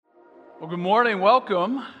Well, good morning.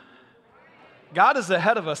 Welcome. God is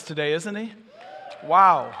ahead of us today, isn't He?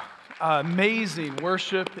 Wow. Amazing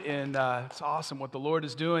worship, and it's awesome what the Lord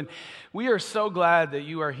is doing. We are so glad that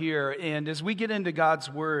you are here. And as we get into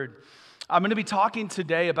God's Word, I'm going to be talking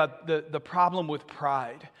today about the problem with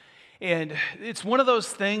pride. And it's one of those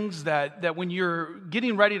things that when you're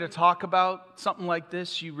getting ready to talk about something like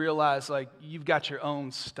this, you realize like you've got your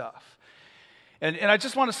own stuff. And I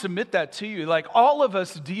just want to submit that to you. Like all of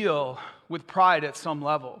us deal with pride at some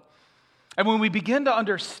level. And when we begin to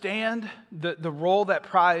understand the role that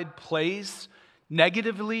pride plays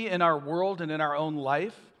negatively in our world and in our own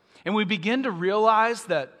life, and we begin to realize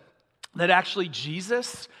that actually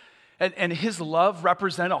Jesus and His love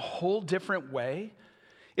represent a whole different way,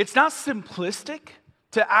 it's not simplistic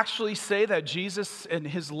to actually say that Jesus and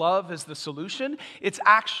His love is the solution. It's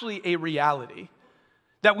actually a reality.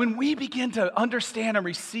 That when we begin to understand and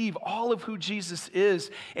receive all of who Jesus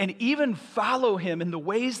is and even follow Him in the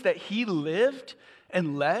ways that He lived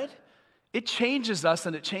and led, it changes us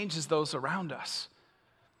and it changes those around us.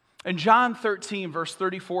 In John 13, verse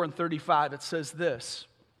 34 and 35, it says this.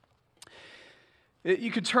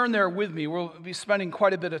 You could turn there with me. We'll be spending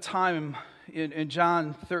quite a bit of time in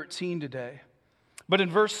John 13 today. But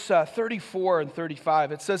in verse 34 and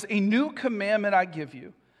 35, it says, "A new commandment I give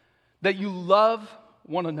you, that you love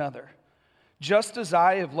one another. Just as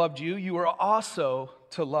I have loved you, you are also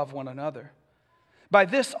to love one another. By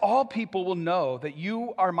this, all people will know that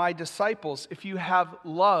you are my disciples if you have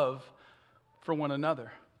love for one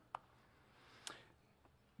another."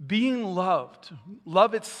 Being loved,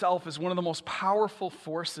 love itself is one of the most powerful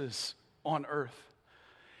forces on earth.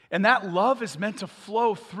 And that love is meant to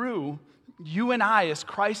flow through you and I as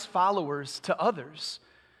Christ followers to others.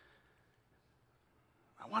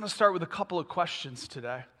 I want to start with a couple of questions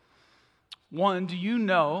today. One, do you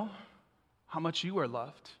know how much you are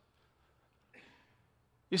loved?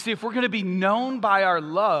 You see, if we're going to be known by our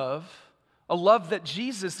love, a love that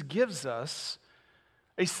Jesus gives us,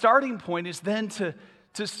 a starting point is then to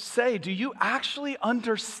say, do you actually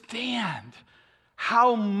understand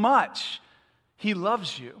how much He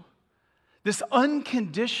loves you? This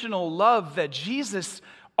unconditional love that Jesus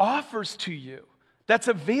offers to you, that's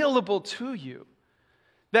available to you.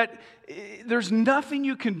 That there's nothing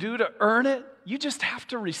you can do to earn it. You just have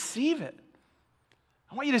to receive it.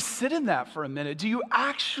 I want you to sit in that for a minute. Do you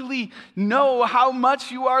actually know how much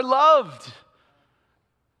you are loved?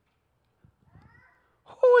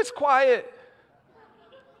 Oh, it's quiet.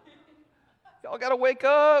 Y'all got to wake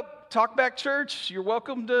up. Talk back, church. You're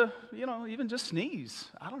welcome to, even just sneeze.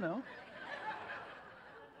 I don't know.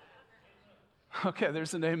 Okay,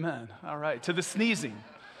 there's an amen. All right, to the sneezing.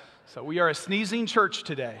 So we are a sneezing church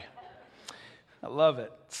today. I love it.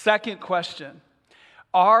 Second question.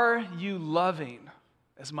 Are you loving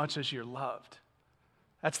as much as you're loved?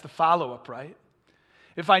 That's the follow-up, right?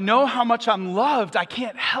 If I know how much I'm loved, I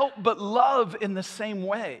can't help but love in the same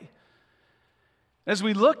way. As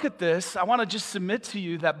we look at this, I want to just submit to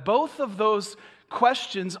you that both of those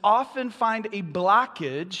questions often find a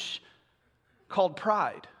blockage called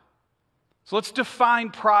pride. So let's define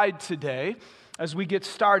pride today. As we get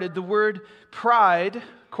started, the word pride,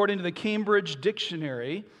 according to the Cambridge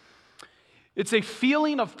Dictionary, it's a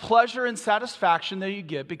feeling of pleasure and satisfaction that you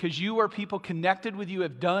get because you or people connected with you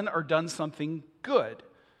have done something good.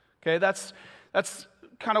 Okay, that's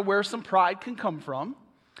kind of where some pride can come from.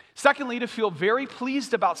 Secondly, to feel very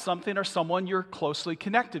pleased about something or someone you're closely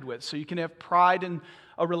connected with. So you can have pride in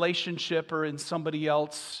a relationship or in somebody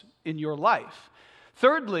else in your life.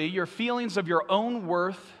 Thirdly, your feelings of your own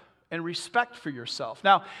worth and respect for yourself.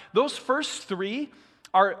 Now, those first three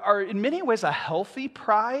are in many ways a healthy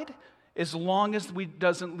pride as long as it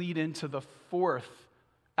doesn't lead into the fourth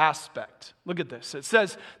aspect. Look at this. It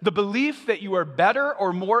says, the belief that you are better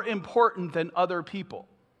or more important than other people.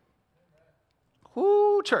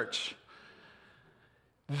 Whoo, church.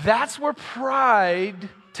 That's where pride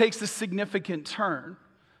takes a significant turn.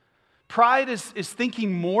 Pride is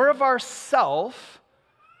thinking more of ourselves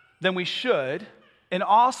than we should, and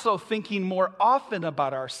also thinking more often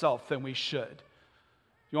about ourselves than we should.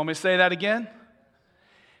 You want me to say that again?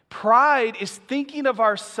 Pride is thinking of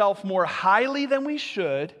ourselves more highly than we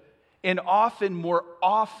should, and often more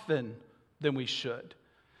often than we should.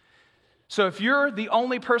 So if you're the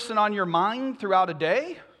only person on your mind throughout a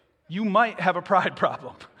day, you might have a pride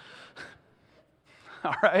problem.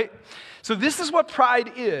 All right? So this is what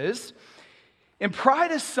pride is. And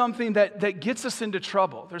pride is something that gets us into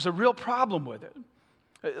trouble. There's a real problem with it.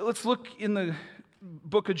 Let's look in the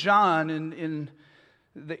book of John in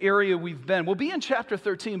the area we've been. We'll be in chapter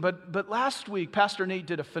 13, but last week, Pastor Nate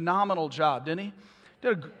did a phenomenal job, didn't he?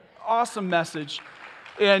 Did an awesome message.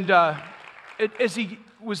 And as he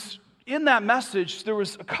was in that message, there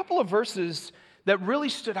was a couple of verses that really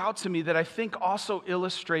stood out to me that I think also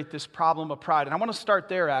illustrate this problem of pride. And I want to start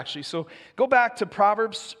there, actually. So go back to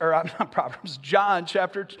John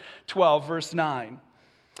chapter 12, verse 9.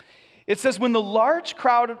 It says, when the large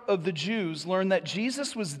crowd of the Jews learned that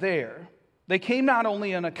Jesus was there, they came not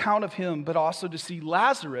only on account of him, but also to see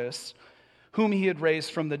Lazarus, whom he had raised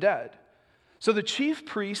from the dead. So the chief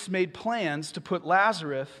priests made plans to put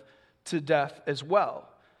Lazarus to death as well,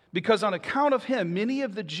 because on account of him, many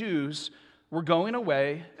of the Jews were going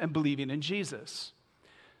away and believing in Jesus.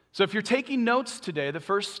 So if you're taking notes today, the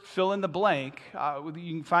first fill in the blank, you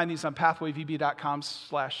can find these on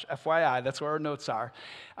pathwayvb.com/FYI. That's where our notes are.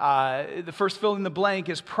 The first fill in the blank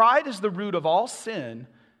is pride is the root of all sin,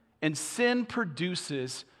 and sin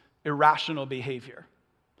produces irrational behavior.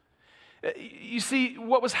 You see,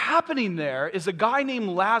 what was happening there is a guy named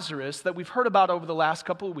Lazarus that we've heard about over the last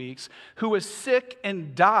couple of weeks who was sick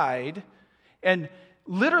and died and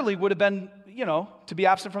literally would have been, to be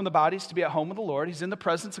absent from the bodies, to be at home with the Lord. He's in the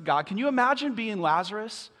presence of God. Can you imagine being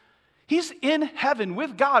Lazarus? He's in heaven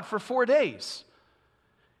with God for 4 days.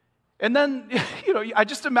 And then, I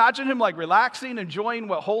just imagine him like relaxing, enjoying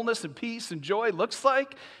what wholeness and peace and joy looks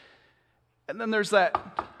like. And then there's that,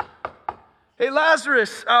 hey,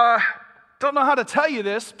 Lazarus, don't know how to tell you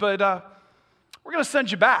this, but we're going to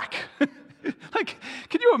send you back. Like,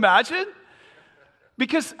 can you imagine?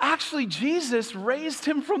 Because actually Jesus raised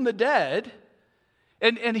him from the dead,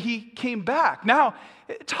 and he came back. Now,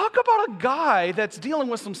 talk about a guy that's dealing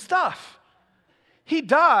with some stuff. He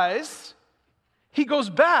dies, he goes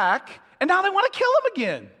back, and now they want to kill him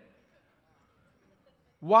again.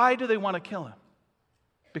 Why do they want to kill him?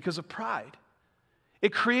 Because of pride.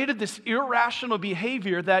 It created this irrational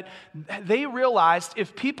behavior that they realized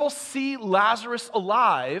if people see Lazarus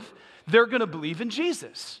alive, they're going to believe in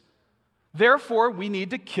Jesus. Therefore, we need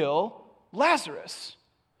to kill Lazarus.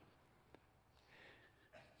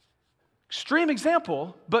 Extreme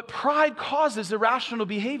example, but pride causes irrational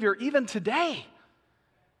behavior even today.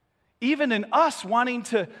 Even in us wanting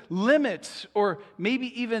to limit or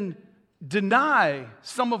maybe even deny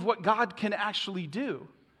some of what God can actually do.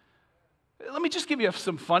 Let me just give you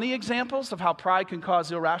some funny examples of how pride can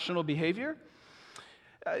cause irrational behavior.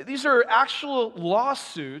 These are actual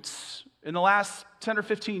lawsuits in the last 10 or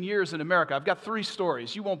 15 years in America. I've got 3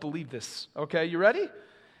 stories. You won't believe this. Okay, you ready?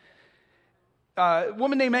 A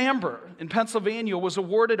woman named Amber in Pennsylvania was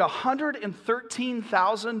awarded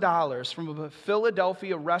 $113,000 from a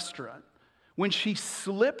Philadelphia restaurant when she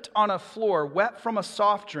slipped on a floor wet from a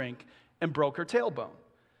soft drink and broke her tailbone.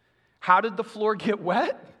 How did the floor get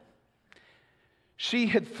wet? She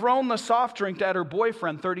had thrown the soft drink at her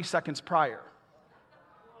boyfriend 30 seconds prior.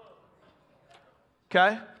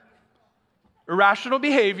 Okay? Irrational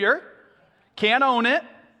behavior. Can't own it.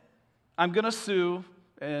 I'm going to sue,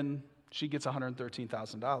 and she gets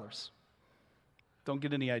 $113,000. Don't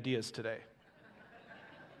get any ideas today.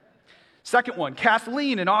 Second one,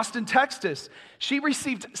 Kathleen in Austin, Texas. She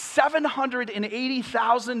received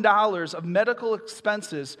 $780,000 of medical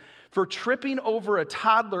expenses for tripping over a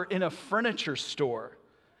toddler in a furniture store.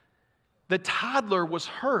 The toddler was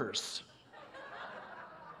hers.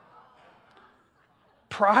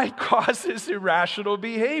 Pride causes irrational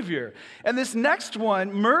behavior. And this next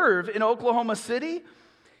one, Merv in Oklahoma City,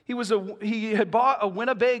 he had bought a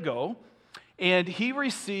Winnebago, and he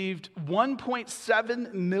received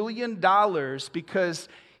 $1.7 million because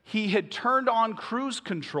he had turned on cruise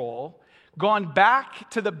control, gone back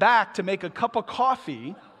to the back to make a cup of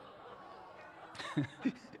coffee,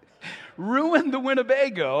 ruined the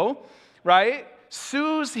Winnebago, right?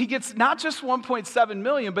 Sues, he gets not just $1.7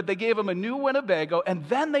 million, but they gave him a new Winnebago, and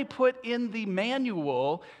then they put in the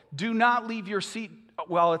manual, do not leave your seat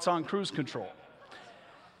while it's on cruise control.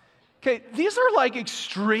 Okay, these are like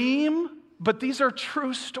extreme, but these are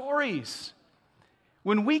true stories.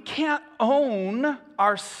 When we can't own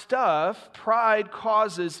our stuff, pride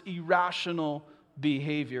causes irrational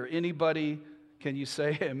behavior. Anybody, can you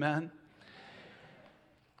say amen?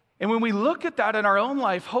 And when we look at that in our own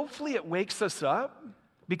life, hopefully it wakes us up,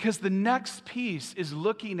 because the next piece is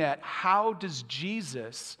looking at how does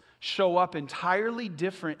Jesus show up entirely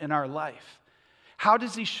different in our life? How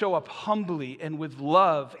does he show up humbly and with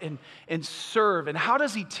love and serve? And how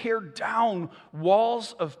does he tear down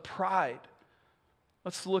walls of pride?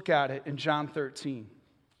 Let's look at it in John 13.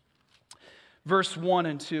 Verse 1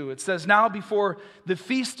 and 2. It says, now before the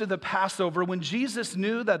feast of the Passover, when Jesus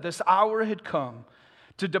knew that this hour had come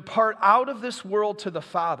to depart out of this world to the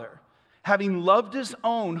Father, having loved his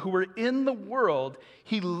own who were in the world,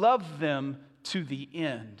 he loved them to the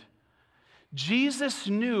end. Jesus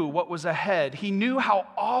knew what was ahead. He knew how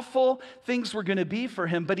awful things were going to be for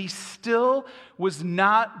him, but he still was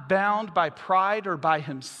not bound by pride or by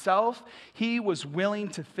himself. He was willing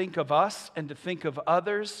to think of us and to think of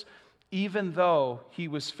others, even though he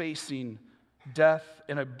was facing death,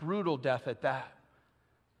 and a brutal death at that.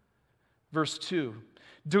 Verse 2,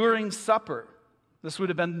 during supper, this would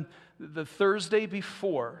have been the Thursday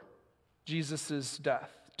before Jesus'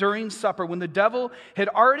 death. During supper, when the devil had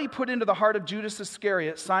already put into the heart of Judas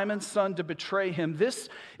Iscariot, Simon's son, to betray him, this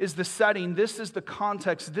is the setting, this is the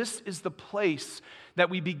context, this is the place that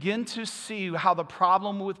we begin to see how the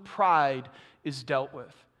problem with pride is dealt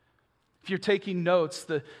with. If you're taking notes,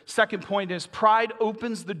 the second point is pride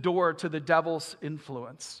opens the door to the devil's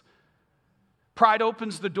influence. Pride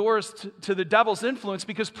opens the doors to the devil's influence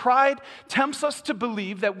because pride tempts us to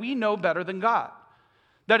believe that we know better than God.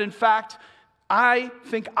 That in fact, I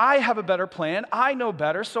think I have a better plan, I know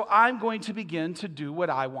better, so I'm going to begin to do what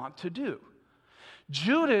I want to do.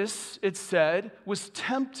 Judas, it said, was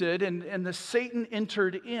tempted and the Satan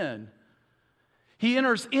entered in. He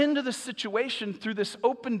enters into the situation through this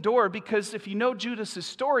open door because if you know Judas'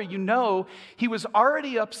 story, you know he was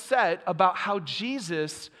already upset about how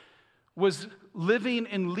Jesus was living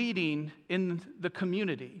and leading in the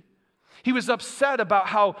community. He was upset about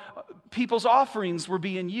how people's offerings were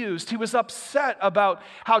being used. He was upset about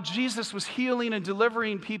how Jesus was healing and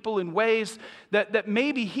delivering people in ways that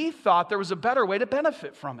maybe he thought there was a better way to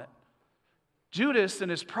benefit from it. Judas, in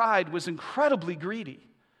his pride, was incredibly greedy.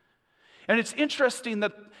 And it's interesting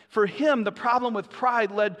that for him, the problem with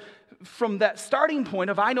pride led from that starting point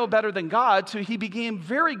of I know better than God to he became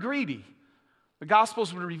very greedy. The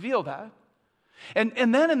Gospels would reveal that. And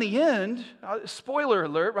then in the end, spoiler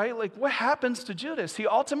alert, right? Like what happens to Judas? He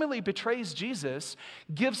ultimately betrays Jesus,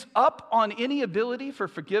 gives up on any ability for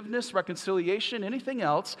forgiveness, reconciliation, anything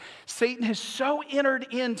else. Satan has so entered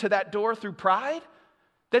into that door through pride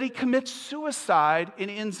that he commits suicide and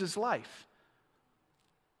ends his life.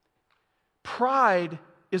 Pride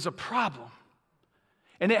is a problem,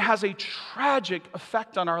 and it has a tragic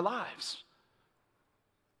effect on our lives.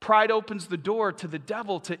 Pride opens the door to the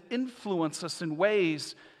devil to influence us in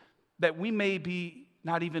ways that we may be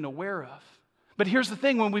not even aware of. But here's the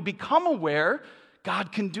thing, when we become aware,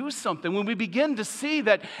 God can do something. When we begin to see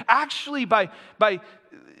that actually by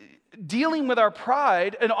dealing with our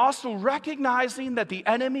pride and also recognizing that the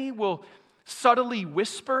enemy will subtly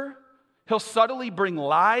whisper, he'll subtly bring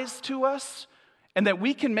lies to us, and that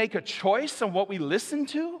we can make a choice on what we listen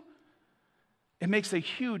to, it makes a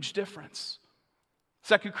huge difference.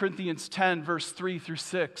 2 Corinthians 10, verse 3 through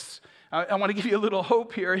 6. I want to give you a little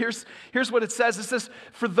hope here. Here's what it says. It says,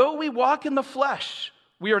 for though we walk in the flesh,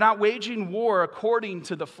 we are not waging war according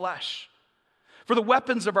to the flesh. For the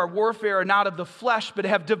weapons of our warfare are not of the flesh, but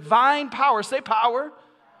have divine power. Say power.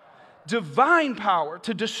 Divine power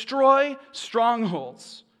to destroy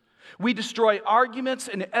strongholds. We destroy arguments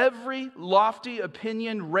and every lofty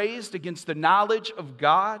opinion raised against the knowledge of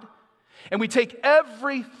God. And we take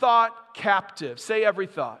every thought captive. Say every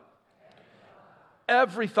thought.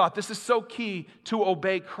 Every thought. This is so key to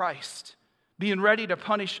obey Christ. Being ready to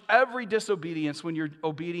punish every disobedience when your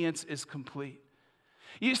obedience is complete.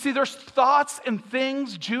 You see, there's thoughts and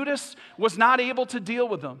things. Judas was not able to deal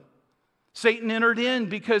with them. Satan entered in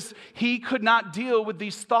because he could not deal with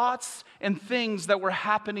these thoughts and things that were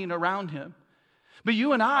happening around him. But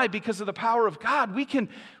you and I, because of the power of God, we can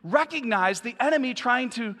recognize the enemy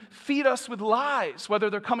trying to feed us with lies,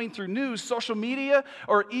 whether they're coming through news, social media,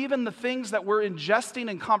 or even the things that we're ingesting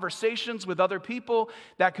in conversations with other people.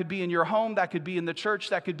 That could be in your home, that could be in the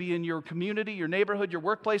church, that could be in your community, your neighborhood, your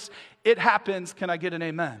workplace. It happens. Can I get an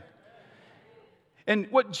amen?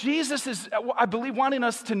 And what Jesus is, I believe, wanting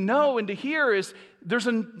us to know and to hear is there's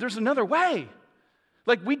another way.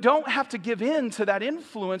 Like we don't have to give in to that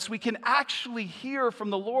influence. We can actually hear from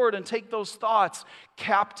the Lord and take those thoughts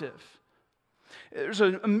captive. There's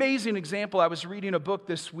an amazing example. I was reading a book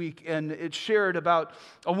this week, and it shared about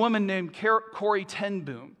a woman named Corrie ten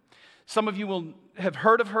Boom. Some of you will have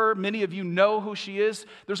heard of her. Many of you know who she is.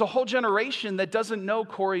 There's a whole generation that doesn't know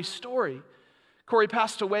Corrie's story. Corrie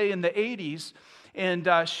passed away in the 80s,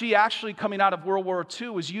 and she actually, coming out of World War II,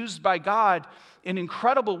 was used by God in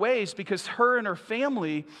incredible ways because her and her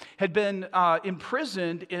family had been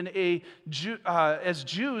imprisoned as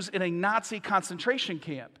Jews in a Nazi concentration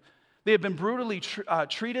camp. They had been brutally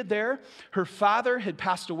treated there. Her father had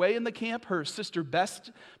passed away in the camp. Her sister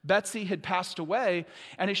Betsy had passed away.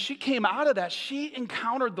 And as she came out of that, she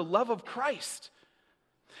encountered the love of Christ.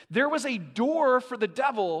 There was a door for the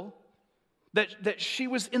devil that she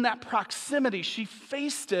was in that proximity. She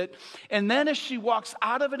faced it, and then as she walks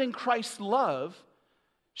out of it in Christ's love,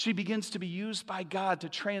 she begins to be used by God to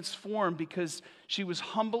transform because she was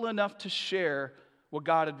humble enough to share what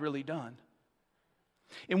God had really done.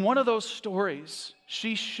 In one of those stories,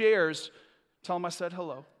 she shares, tell them I said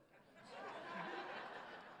hello.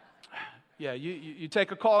 Yeah, you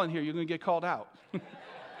take a call in here, you're going to get called out.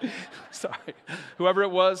 Sorry. Whoever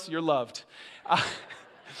it was, you're loved.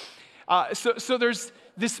 So there's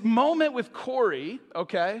this moment with Corey,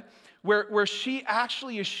 okay, where she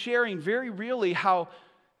actually is sharing very really how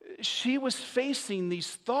she was facing these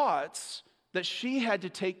thoughts that she had to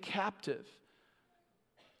take captive.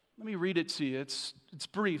 Let me read it to you. It's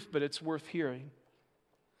brief, but it's worth hearing.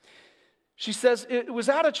 She says, it was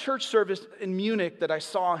at a church service in Munich that I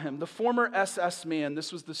saw him, the former SS man,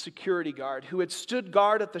 this was the security guard, who had stood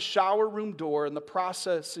guard at the shower room door in the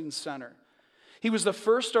processing center. He was the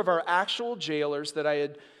first of our actual jailers that I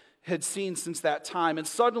had seen since that time, and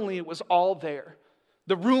suddenly it was all there.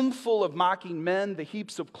 The room full of mocking men, the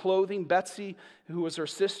heaps of clothing, Betsy, who was her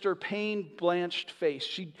sister, pain-blanched face.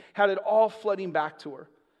 She had it all flooding back to her.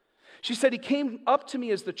 She said, he came up to me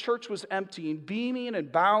as the church was emptying, beaming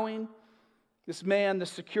and bowing. This man, the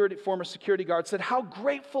former security guard, said, how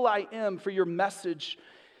grateful I am for your message,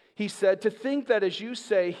 he said, to think that, as you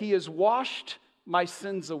say, he has washed my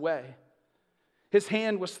sins away. His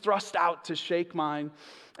hand was thrust out to shake mine,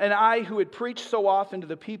 and I, who had preached so often to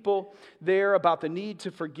the people there about the need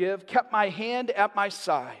to forgive, kept my hand at my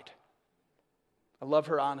side. I love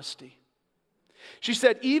her honesty. She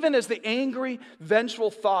said, even as the angry,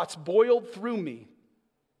 vengeful thoughts boiled through me,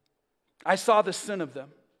 I saw the sin of them.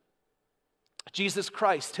 Jesus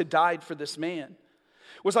Christ had died for this man.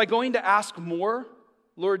 Was I going to ask more?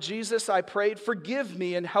 Lord Jesus, I prayed, forgive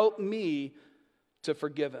me and help me to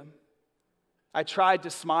forgive him. I tried to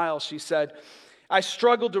smile, she said. I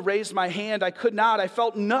struggled to raise my hand. I could not. I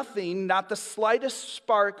felt nothing, not the slightest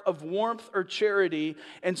spark of warmth or charity.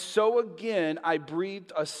 And so again, I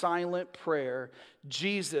breathed a silent prayer.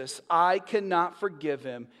 Jesus, I cannot forgive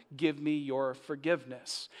him. Give me your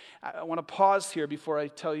forgiveness. I want to pause here before I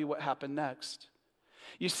tell you what happened next.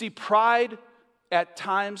 You see, pride at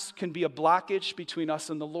times can be a blockage between us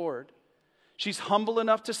and the Lord. She's humble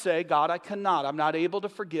enough to say, God, I cannot. I'm not able to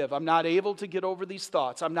forgive. I'm not able to get over these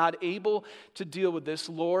thoughts. I'm not able to deal with this.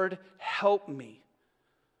 Lord, help me.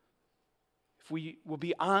 If we will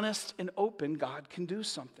be honest and open, God can do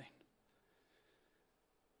something.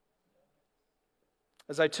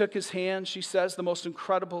 As I took his hand, she says, the most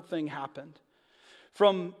incredible thing happened.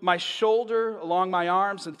 From my shoulder, along my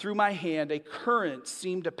arms, and through my hand, a current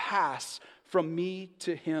seemed to pass from me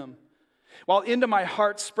to him, while into my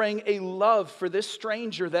heart sprang a love for this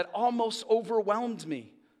stranger that almost overwhelmed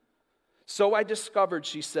me. So I discovered,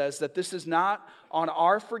 she says, that this is not on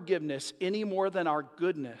our forgiveness any more than our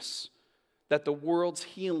goodness that the world's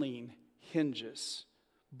healing hinges,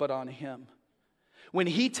 but on him. When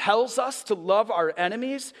he tells us to love our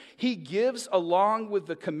enemies, he gives, along with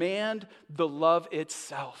the command, the love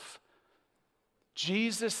itself.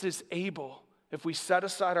 Jesus is able, if we set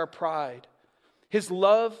aside our pride. His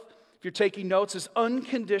love, if you're taking notes, is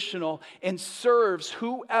unconditional and serves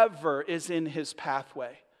whoever is in his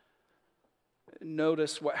pathway.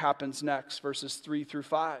 Notice what happens next, verses 3 through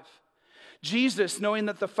 5. Jesus, knowing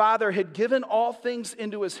that the Father had given all things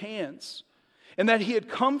into his hands, and that he had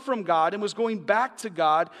come from God and was going back to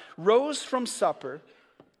God, rose from supper.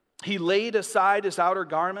 He laid aside his outer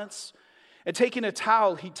garments, and taking a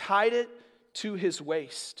towel, he tied it to his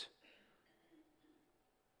waist.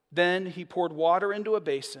 Then he poured water into a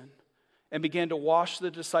basin and began to wash the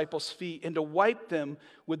disciples' feet and to wipe them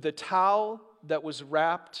with the towel that was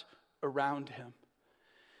wrapped around him.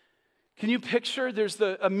 Can you picture? There's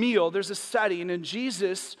a meal, there's a setting, and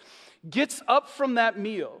Jesus gets up from that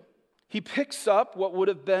meal. He picks up what would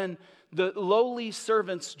have been the lowly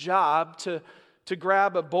servant's job to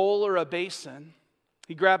grab a bowl or a basin.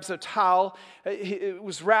 He grabs a towel. It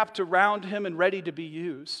was wrapped around him and ready to be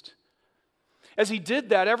used. As he did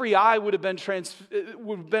that, every eye would have been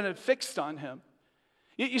fixed on him.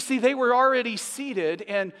 You see, they were already seated,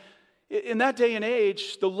 and in that day and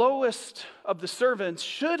age, the lowest of the servants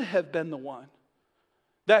should have been the one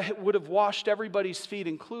that would have washed everybody's feet,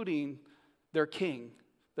 including their king,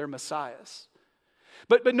 their Messiahs.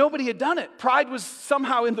 But nobody had done it. Pride was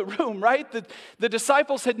somehow in the room, right? The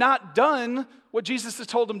disciples had not done what Jesus had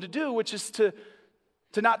told them to do, which is to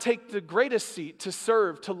not take the greatest seat, to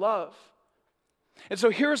serve, to love. And so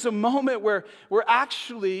here's a moment where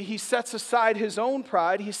actually he sets aside his own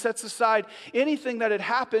pride, he sets aside anything that had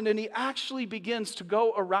happened, and he actually begins to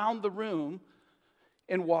go around the room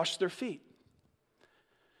and wash their feet.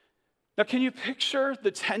 Now, can you picture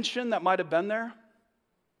the tension that might have been there?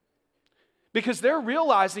 Because they're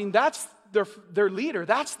realizing that's their leader,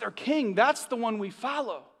 that's their king, that's the one we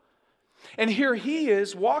follow. And here he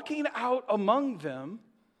is walking out among them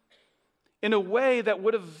in a way that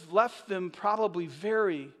would have left them probably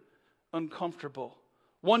very uncomfortable,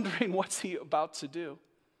 wondering what's he about to do.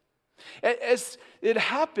 As it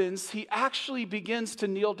happens, he actually begins to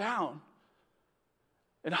kneel down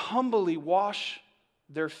and humbly wash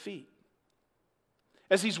their feet.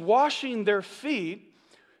 As he's washing their feet,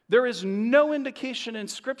 there is no indication in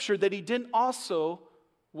Scripture that he didn't also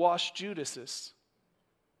wash Judas's.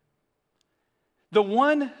 The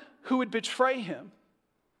one who would betray him.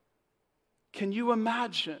 Can you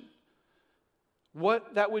imagine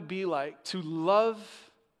what that would be like to love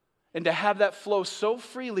and to have that flow so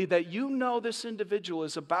freely that you know this individual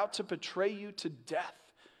is about to betray you to death?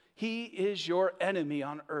 He is your enemy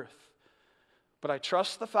on earth. But I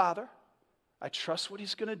trust the Father. I trust what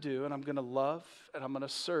he's going to do, and I'm going to love and I'm going to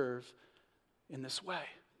serve in this way.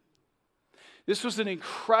 This was an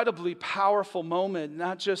incredibly powerful moment,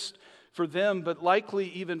 not just for them, but likely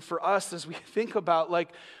even for us as we think about, like,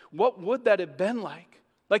 what would that have been like?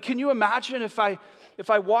 Like, can you imagine if I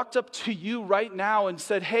walked up to you right now and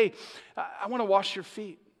said, hey, I want to wash your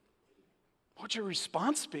feet? What would your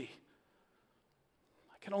response be?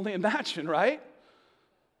 I can only imagine, right?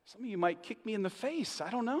 Some of you might kick me in the face.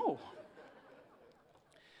 I don't know.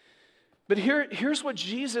 But here's what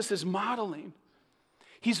Jesus is modeling.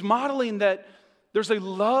 He's modeling that there's a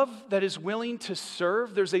love that is willing to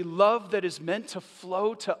serve. There's a love that is meant to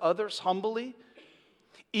flow to others humbly,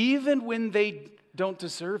 even when they don't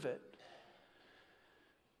deserve it.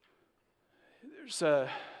 There's a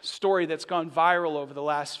story that's gone viral over the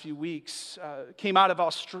last few weeks. It came out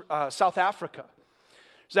of South Africa.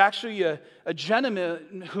 There's actually a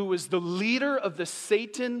gentleman who was the leader of the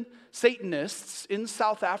Satanists in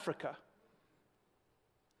South Africa.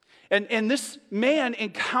 And this man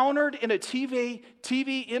encountered in a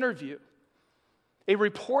TV interview a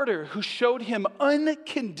reporter who showed him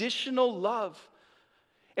unconditional love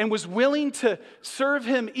and was willing to serve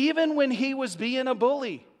him even when he was being a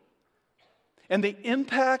bully. And the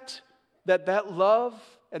impact that love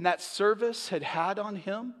and that service had on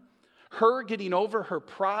him, her getting over her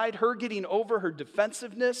pride, her getting over her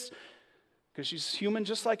defensiveness, because she's human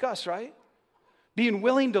just like us, right? Being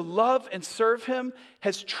willing to love and serve him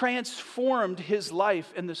has transformed his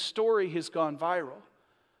life, and the story has gone viral.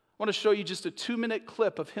 I want to show you just a 2-minute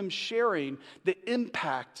clip of him sharing the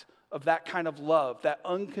impact of that kind of love, that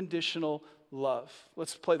unconditional love.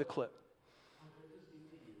 Let's play the clip.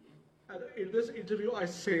 And in this interview, I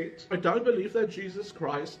said, I don't believe that Jesus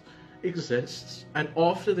Christ exists. And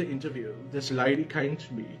after the interview, this lady came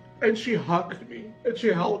to me and she hugged me and she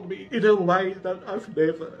held me in a way that I've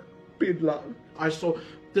never been loved. I saw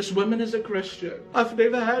this woman is a Christian. I've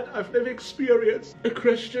never experienced a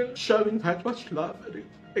Christian showing that much love and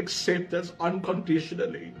acceptance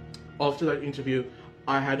unconditionally. After that interview,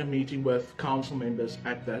 I had a meeting with council members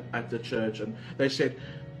at the church, and they said,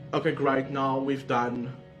 okay, great, now we've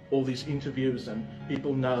done all these interviews and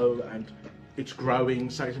people know and it's growing,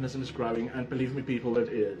 Satanism is growing, and believe me people, it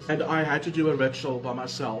is. And I had to do a ritual by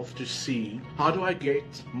myself to see, how do I get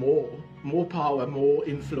more power, more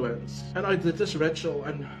influence? And I did this ritual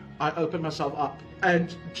and I opened myself up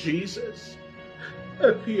and Jesus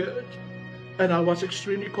appeared. And I was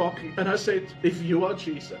extremely cocky. And I said, if you are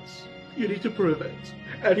Jesus, you need to prove it.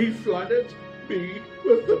 And he flooded me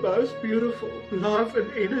with the most beautiful love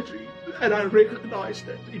and energy. And I recognized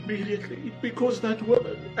it immediately because that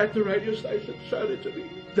woman at the radio station showed it to me.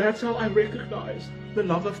 That's how I recognized the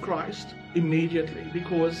love of Christ immediately,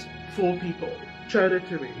 because 4 people showed it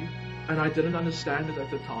to me and I didn't understand it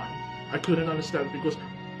at the time. I couldn't understand it because,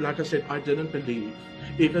 like I said, I didn't believe.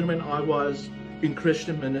 Even when I was in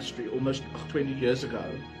Christian ministry almost 20 years ago,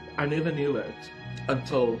 I never knew it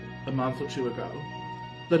until a month or 2 ago.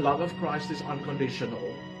 The love of Christ is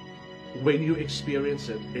unconditional. When you experience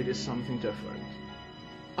it, it is something different.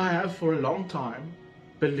 I have for a long time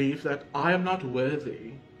believed that I am not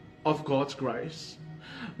worthy of God's grace.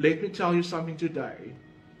 Let me tell you something today.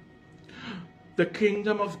 The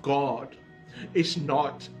kingdom of God is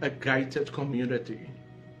not a gated community.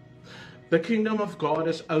 The kingdom of God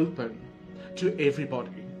is open to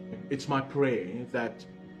everybody. It's my prayer that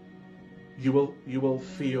you will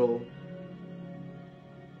feel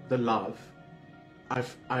the love.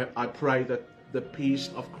 I pray that the peace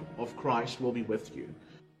of Christ will be with you.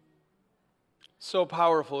 So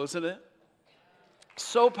powerful, isn't it?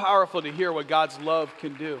 So powerful to hear what God's love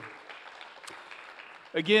can do.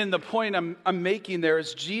 Again, the point I'm making there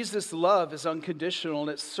is Jesus' love is unconditional and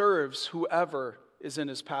it serves whoever is in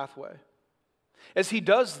his pathway. As he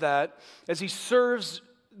does that, as he serves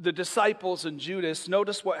the disciples and Judas,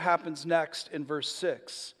 notice what happens next in verse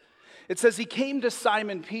 6. It says, he came to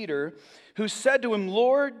Simon Peter, who said to him,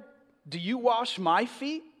 Lord, do you wash my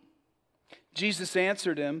feet? Jesus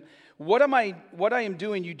answered him, What I am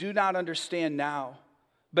doing you do not understand now,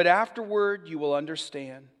 but afterward you will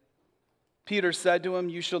understand. Peter said to him,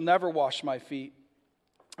 You shall never wash my feet.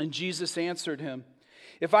 And Jesus answered him,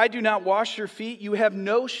 If I do not wash your feet, you have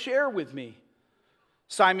no share with me.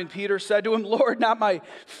 Simon Peter said to him, Lord, not my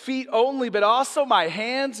feet only, but also my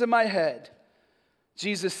hands and my head.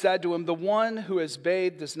 Jesus said to him, The one who has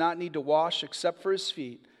bathed does not need to wash except for his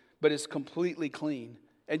feet, but is completely clean.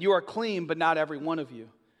 And you are clean, but not every one of you.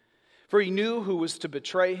 For he knew who was to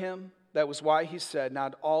betray him. That was why he said,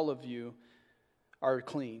 Not all of you are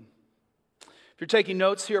clean. If you're taking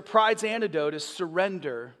notes here, pride's antidote is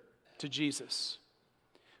surrender to Jesus.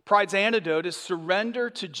 Pride's antidote is surrender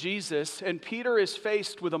to Jesus, and Peter is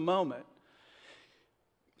faced with a moment.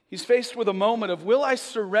 He's faced with a moment of, will I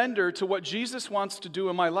surrender to what Jesus wants to do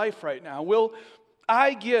in my life right now? Will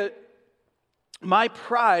I get my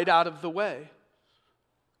pride out of the way?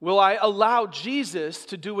 Will I allow Jesus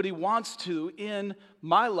to do what he wants to in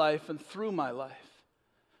my life and through my life?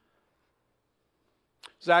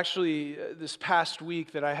 It was actually this past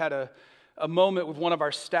week that I had a moment with one of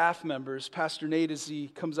our staff members, Pastor Nate, as he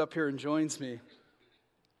comes up here and joins me.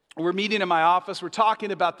 We're meeting in my office. We're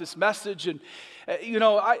talking about this message, and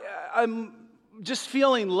I'm just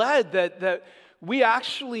feeling led that we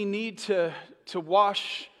actually need to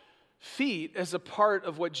wash feet as a part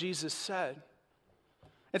of what Jesus said.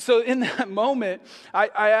 And so in that moment, I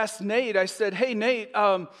asked Nate, I said, Hey, Nate,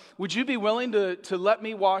 would you be willing to let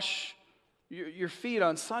me wash your feet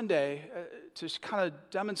on Sunday to kind of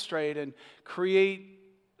demonstrate and create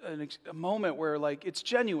a moment where, like, it's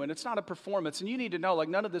genuine, it's not a performance. And you need to know, like,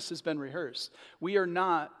 none of this has been rehearsed. We are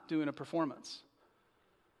not doing a performance.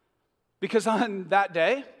 Because on that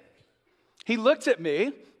day, he looked at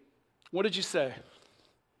me. What did you say?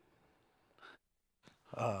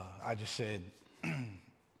 I just said,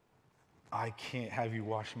 I can't have you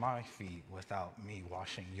wash my feet without me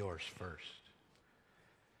washing yours first.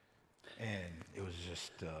 And it was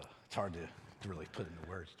just, it's hard to really put into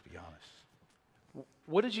words, to be honest.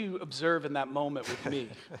 What did you observe in that moment with me?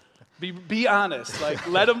 Be honest. Like,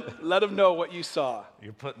 let them know what you saw.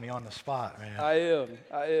 You're putting me on the spot, man. I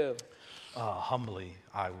am. Humbly,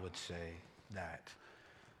 I would say that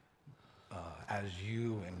as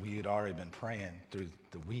you and we had already been praying through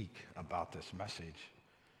the week about this message,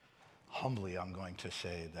 humbly I'm going to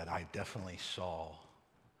say that I definitely saw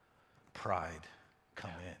pride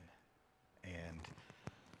come in. And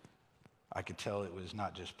I could tell it was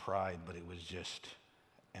not just pride, but it was just,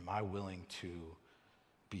 am I willing to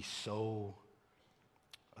be so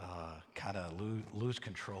kind of lose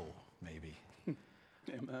control, maybe?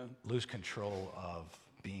 Amen. Lose control of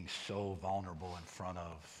being so vulnerable in front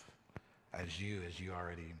of, as you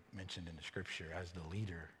already mentioned in the scripture, as the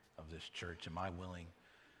leader of this church. Am I willing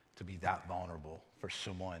to be that vulnerable for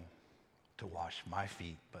someone to wash my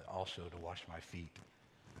feet, but also to wash my feet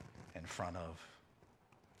in front of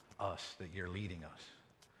us, that you're leading us?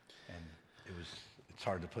 And it's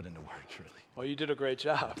hard to put into words, really. Well, you did a great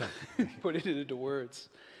job putting it into words.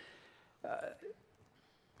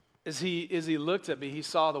 As he looked at me, he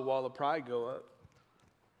saw the wall of pride go up.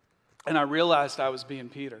 And I realized I was being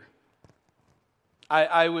Peter.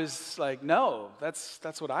 I was like, no,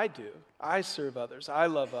 that's what I do. I serve others. I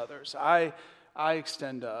love others. I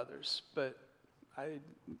extend to others. But I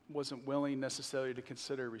wasn't willing necessarily to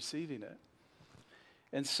consider receiving it.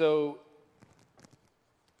 And so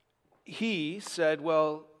he said,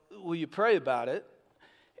 well, will you pray about it?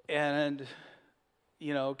 And,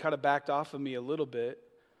 kind of backed off of me a little bit.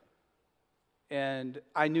 And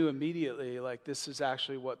I knew immediately, like, this is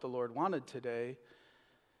actually what the Lord wanted today.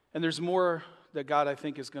 And there's more that God, I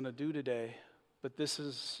think, is going to do today. But this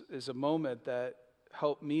is a moment that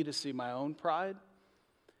helped me to see my own pride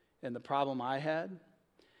and the problem I had.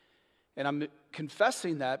 And I'm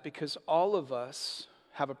confessing that because all of us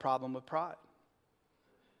have a problem with pride.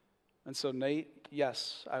 And so, Nate,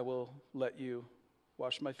 yes, I will let you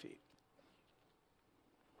wash my feet.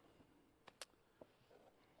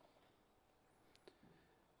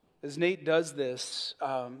 As Nate does this,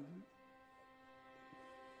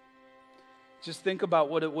 just think about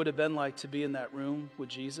what it would have been like to be in that room with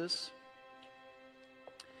Jesus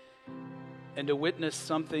and to witness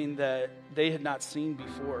something that they had not seen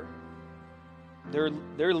before. Their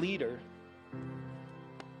leader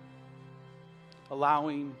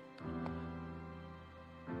allowing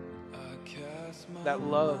that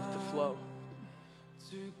love to flow.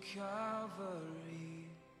 To Calvary,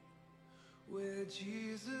 where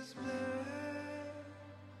Jesus bled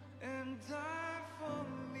and died for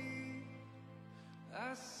me.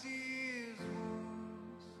 I see his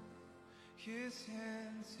wounds, his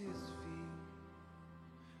hands, his feet,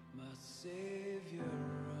 my Savior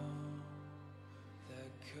on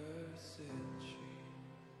that cursed tree.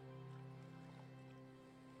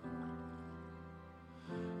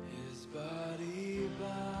 His body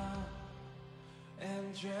bound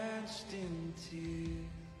and drenched in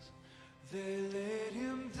tears, they laid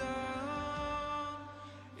him down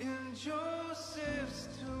in Joseph's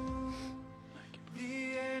tomb,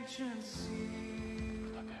 the entrance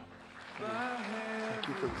sealed by Thank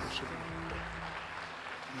you for worshiping.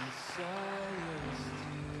 Messiah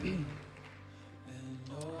still and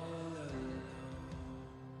all alone.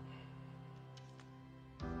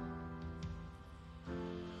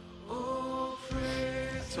 Oh,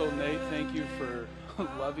 praise. So Nate, thank you for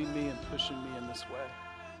loving me and pushing me in this way.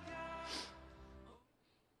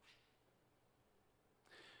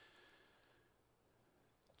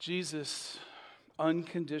 Jesus'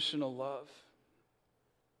 unconditional love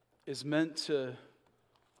is meant to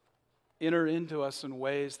enter into us in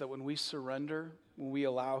ways that when we surrender, when we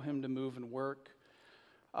allow him to move and work,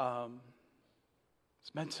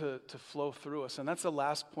 it's meant to flow through us. And that's the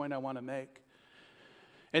last point I want to make.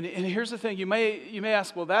 And here's the thing, you may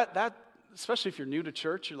ask, well, that especially if you're new to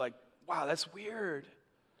church, you're like, wow, that's weird.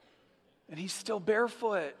 And he's still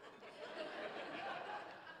barefoot.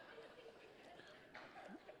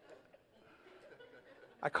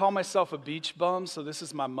 I call myself a beach bum, so this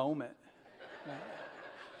is my moment.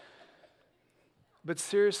 But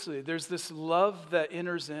seriously, there's this love that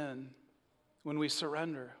enters in when we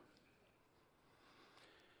surrender.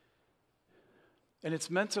 And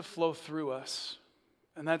it's meant to flow through us.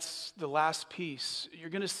 And that's the last piece.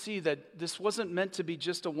 You're going to see that this wasn't meant to be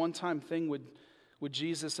just a one-time thing with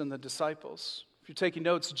Jesus and the disciples. If you're taking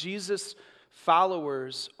notes, Jesus'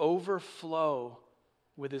 followers overflow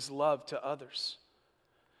with his love to others.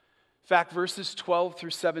 In fact, verses 12 through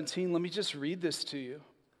 17, let me just read this to you.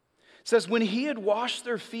 It says, when he had washed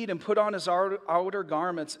their feet and put on his outer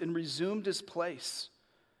garments and resumed his place,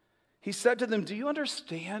 he said to them, do you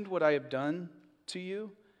understand what I have done to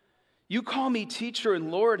you? You call me teacher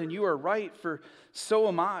and Lord, and you are right, for so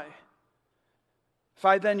am I. If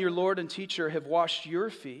I then, your Lord and teacher, have washed your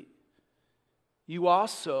feet, you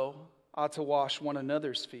also ought to wash one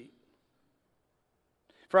another's feet.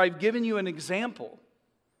 For I have given you an example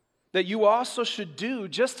that you also should do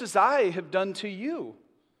just as I have done to you.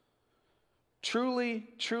 Truly,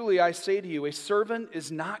 truly, I say to you, a servant is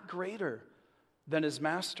not greater than his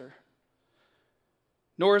master,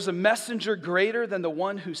 nor is a messenger greater than the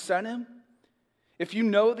one who sent him. If you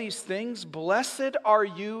know these things, blessed are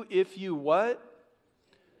you if you what?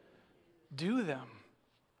 Do them.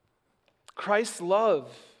 Christ's love,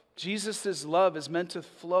 Jesus' love, is meant to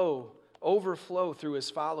overflow through his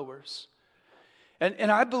followers.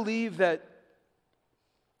 And I believe that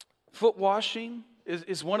foot washing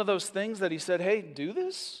is one of those things that he said, hey, do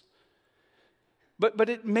this. But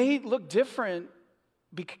it may look different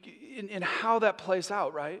in how that plays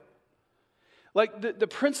out, right? Like the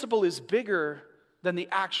principle is bigger than the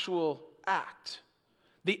actual act.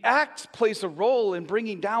 The act plays a role in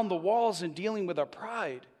bringing down the walls and dealing with our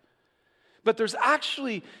pride. But there's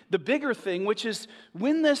actually the bigger thing, which is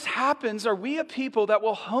when this happens, are we a people that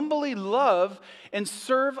will humbly love and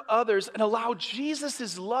serve others and allow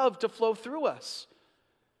Jesus' love to flow through us?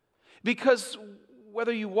 Because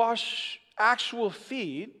whether you wash actual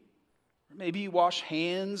feet, or maybe you wash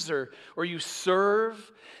hands, or you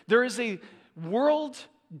serve, there is a world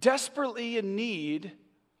desperately in need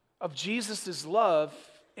of Jesus' love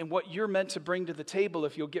and what you're meant to bring to the table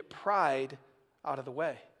if you'll get pride out of the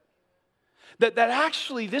way. That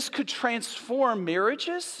actually this could transform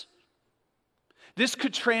marriages. This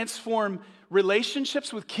could transform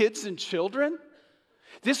relationships with kids and children.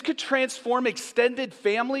 This could transform extended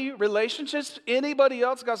family relationships. Anybody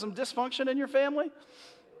else got some dysfunction in your family?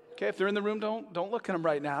 Okay, if they're in the room, don't look at them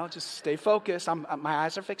right now. Just stay focused. My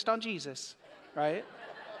eyes are fixed on Jesus, right?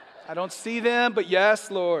 I don't see them, but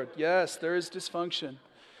yes, Lord, yes, there is dysfunction,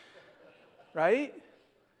 right?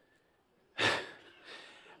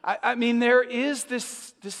 I mean, there is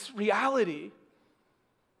this reality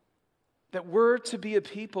that we're to be a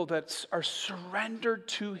people that are surrendered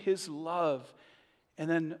to his love and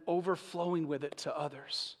then overflowing with it to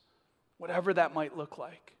others, whatever that might look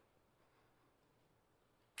like.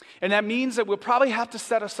 And that means that we'll probably have to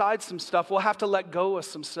set aside some stuff. We'll have to let go of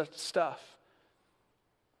some stuff.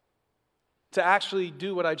 to actually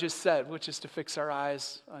do what I just said, which is to fix our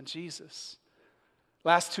eyes on Jesus.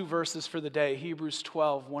 Last two verses for the day, Hebrews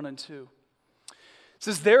 12, 1 and 2. It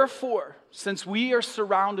says, therefore, since we are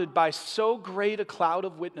surrounded by so great a cloud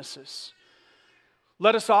of witnesses,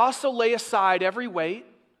 let us also lay aside every weight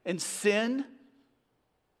and sin.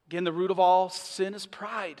 Again, the root of all sin is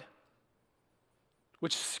pride,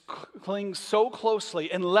 which clings so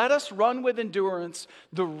closely. And let us run with endurance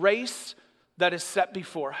the race that is set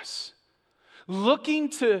before us, looking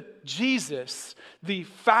to Jesus, the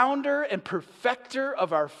founder and perfecter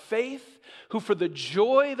of our faith, who for the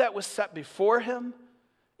joy that was set before him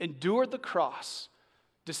endured the cross,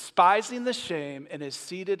 despising the shame, and is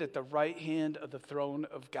seated at the right hand of the throne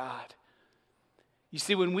of God. You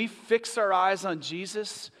see, when we fix our eyes on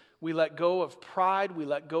Jesus, we let go of pride, we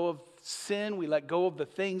let go of sin, we let go of the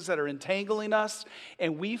things that are entangling us,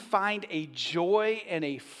 and we find a joy and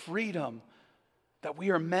a freedom that we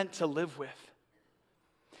are meant to live with.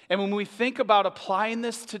 And when we think about applying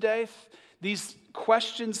this today, these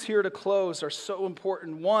questions here to close are so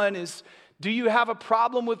important. One is, do you have a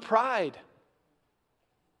problem with pride?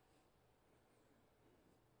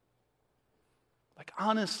 Like,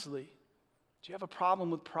 honestly, do you have a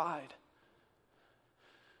problem with pride?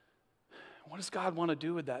 What does God want to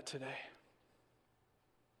do with that today?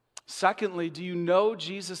 Secondly, do you know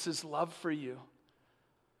Jesus' love for you?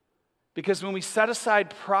 Because when we set aside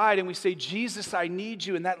pride and we say, Jesus, I need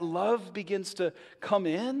you, and that love begins to come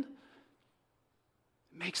in,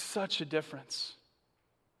 it makes such a difference.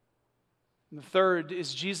 And the third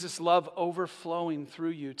is Jesus' love overflowing through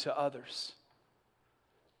you to others.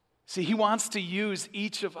 See, he wants to use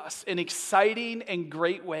each of us in exciting and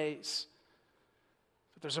great ways.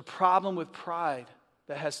 But there's a problem with pride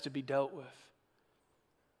that has to be dealt with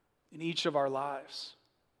in each of our lives.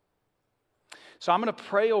 So I'm going to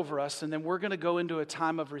pray over us, and then we're going to go into a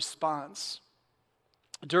time of response.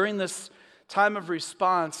 During this time of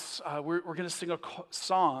response, we're going to sing a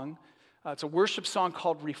song. It's a worship song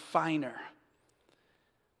called Refiner.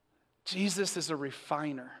 Jesus is a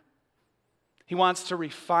refiner. He wants to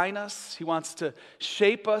refine us. He wants to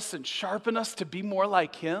shape us and sharpen us to be more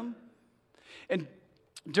like him. And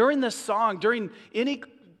during this song, during any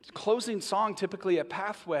closing song, typically at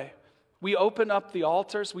Pathway, we open up the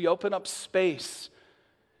altars, we open up space.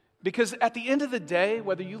 Because at the end of the day,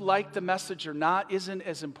 whether you like the message or not isn't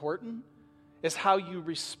as important as how you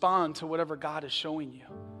respond to whatever God is showing you.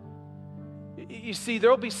 You see,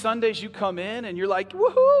 there'll be Sundays you come in and you're like,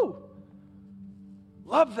 woohoo!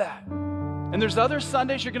 Love that. And there's other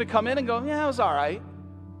Sundays you're going to come in and go, yeah, it was all right.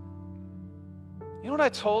 You know what I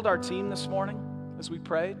told our team this morning as we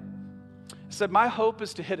prayed? I said, my hope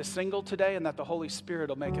is to hit a single today and that the Holy Spirit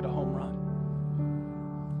will make it a home run.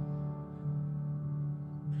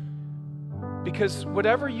 Because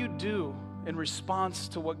whatever you do in response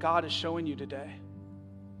to what God is showing you today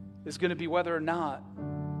is going to be whether or not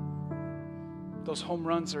those home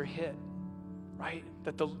runs are hit, right?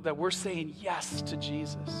 That we're saying yes to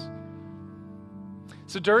Jesus.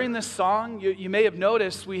 So during this song, you may have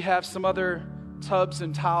noticed we have some other tubs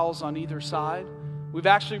and towels on either side. We've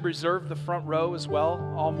actually reserved the front row as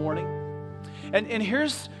well all morning. And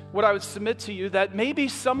here's what I would submit to you, that maybe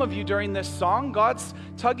some of you during this song, God's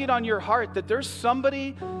tugging on your heart that there's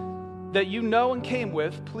somebody that you know and came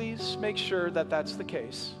with. Please make sure that that's the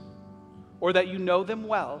case, or that you know them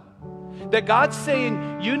well. That God's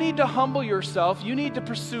saying you need to humble yourself, you need to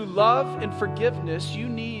pursue love and forgiveness, you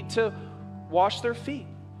need to wash their feet,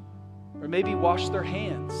 or maybe wash their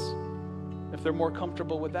hands if they're more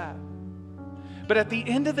comfortable with that. But at the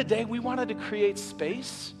end of the day, we wanted to create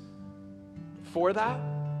space for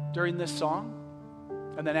that during this song.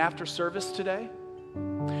 And then after service today,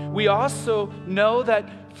 we also know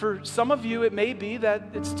that for some of you, it may be that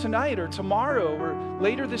it's tonight or tomorrow or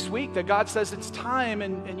later this week that God says it's time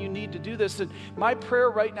and you need to do this. And my prayer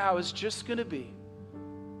right now is just going to be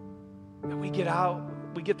that we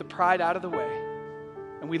get the pride out of the way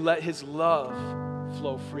and we let his love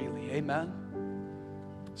flow freely. Amen.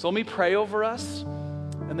 So let me pray over us,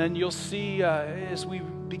 and then you'll see as we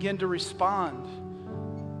begin to respond,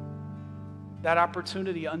 that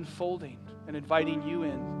opportunity unfolding and inviting you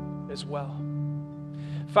in as well.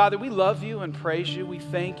 Father, we love you and praise you. We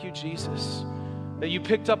thank you, Jesus, that you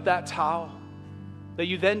picked up that towel, that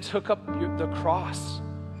you then took up the cross,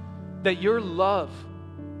 that your love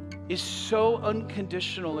is so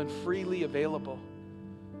unconditional and freely available.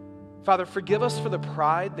 Father, forgive us for the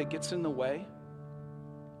pride that gets in the way.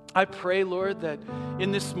 I pray, Lord, that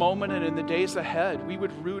in this moment and in the days ahead, we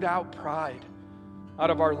would root out pride out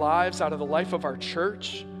of our lives, out of the life of our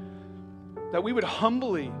church, that we would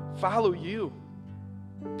humbly follow you,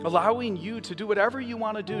 allowing you to do whatever you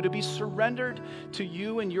want to do, to be surrendered to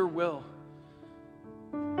you and your will.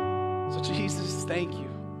 So Jesus, thank you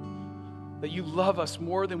that you love us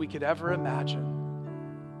more than we could ever imagine,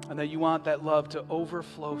 and that you want that love to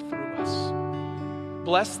overflow through us.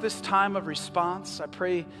 Bless this time of response. I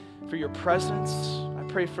pray for your presence. I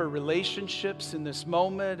pray for relationships in this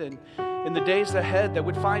moment and in the days ahead that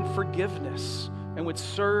would find forgiveness and would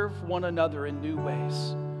serve one another in new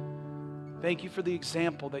ways. Thank you for the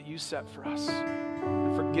example that you set for us,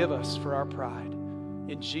 and forgive us for our pride.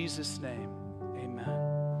 In Jesus' name,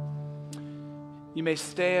 amen. You may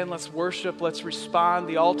stand. Let's worship. Let's respond.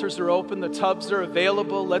 The altars are open. The tubs are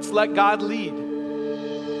available. Let's let God lead.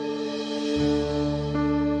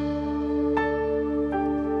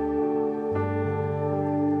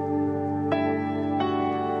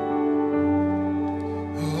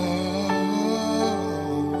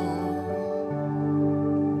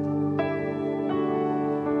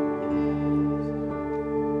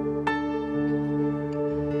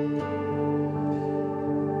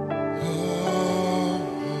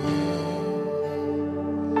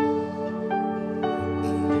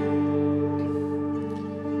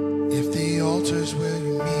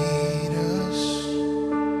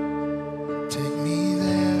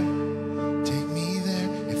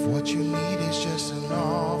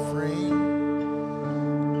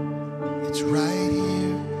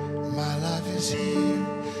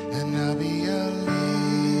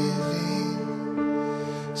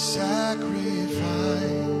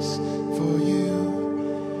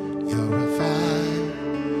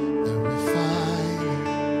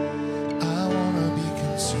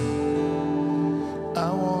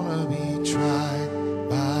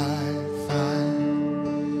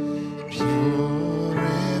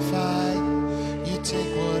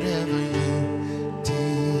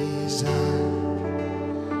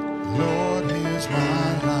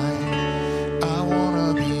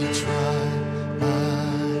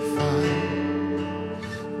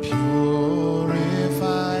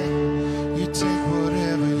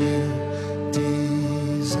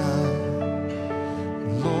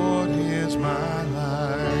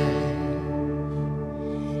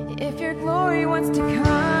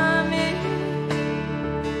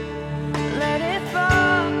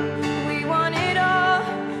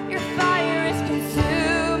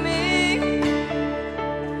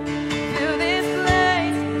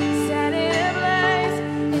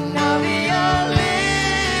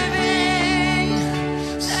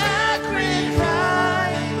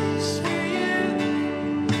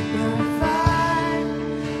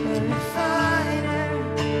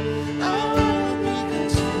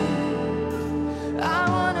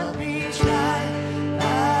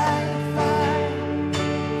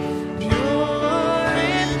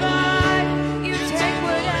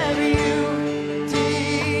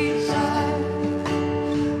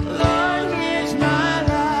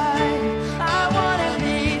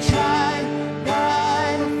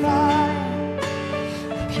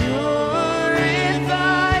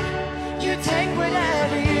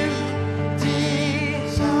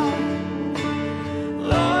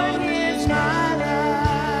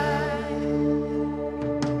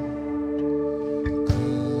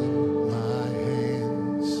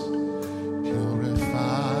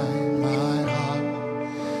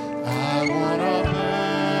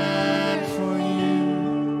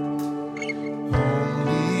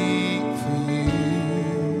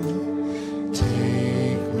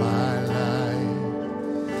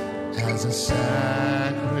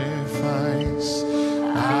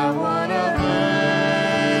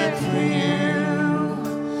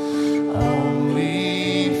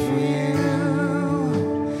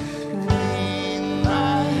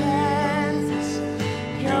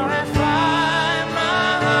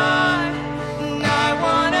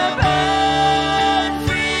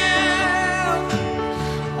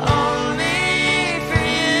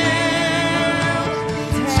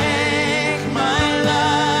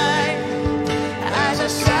 As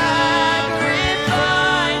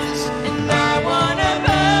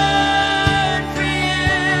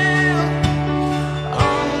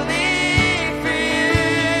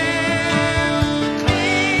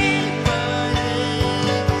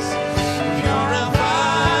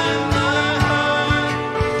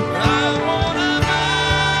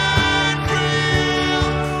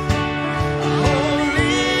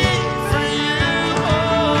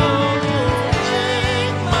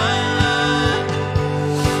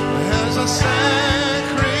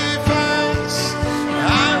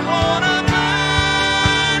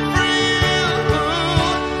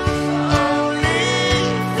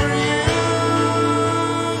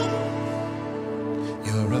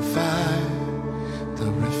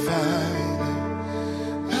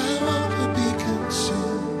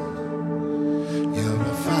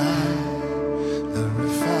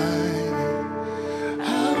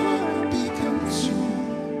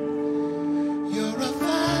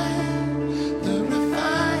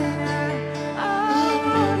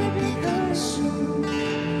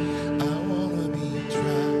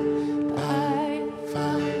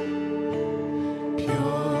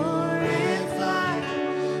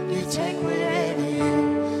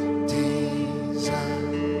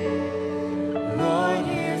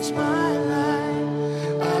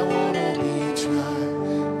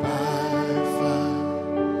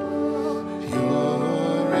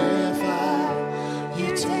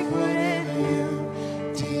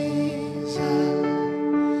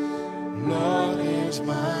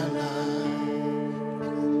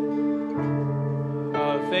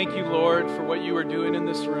Thank you, Lord, for what you are doing in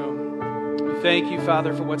this room. We thank you,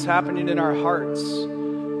 Father, for what's happening in our hearts.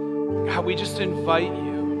 God, we just invite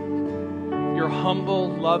you, your humble,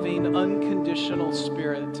 loving, unconditional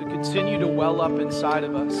spirit to continue to well up inside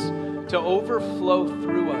of us, to overflow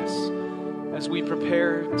through us as we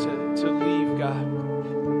prepare to leave, God.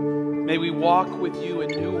 May we walk with you in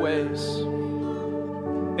new ways.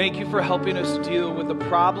 Thank you for helping us deal with the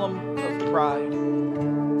problem of pride.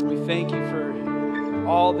 We thank you for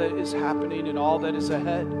all that is happening and all that is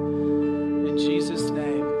ahead. In Jesus'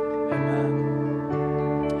 name, amen.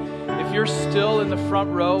 If you're still in the front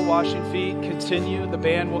row washing feet, continue. The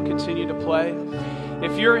band will continue to play.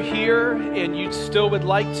 If you're here and you still would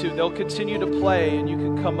like to, they'll continue to play and you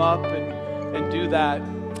can come up and do that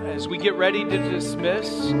as we get ready to dismiss.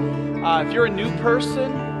 If you're a new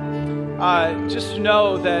person, just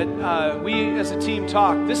know that we as a team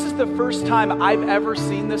talk. This is the first time I've ever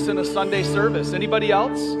seen this in a Sunday service. Anybody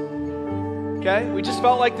else? Okay? We just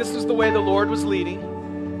felt like this is the way the Lord was leading.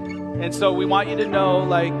 And so we want you to know,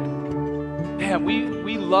 like, man,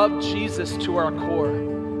 we love Jesus to our core.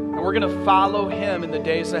 And we're going to follow him in the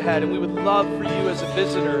days ahead. And we would love for you as a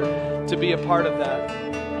visitor to be a part of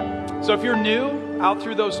that. So if you're new, out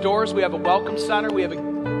through those doors, we have a welcome center. We have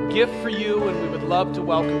a gift for you, and we would love to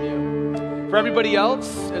welcome you. For everybody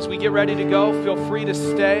else, as we get ready to go, feel free to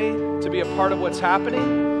stay to be a part of what's happening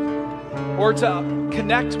or to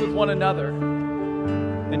connect with one another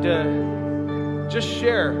and to just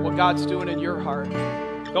share what God's doing in your heart.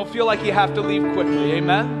 Don't feel like you have to leave quickly.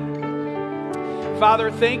 Amen?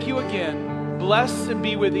 Father, thank you again. Bless and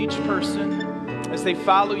be with each person as they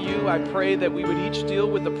follow you. I pray that we would each deal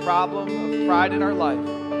with the problem of pride in our life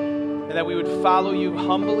and that we would follow you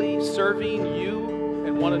humbly, serving you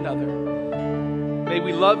and one another. May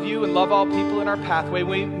we love you and love all people in our pathway.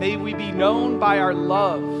 May we be known by our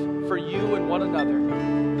love for you and one another.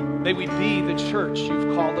 May we be the church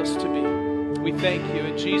you've called us to be. We thank you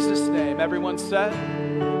in Jesus' name. Everyone said,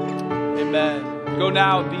 amen. Go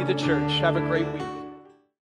now and be the church. Have a great week.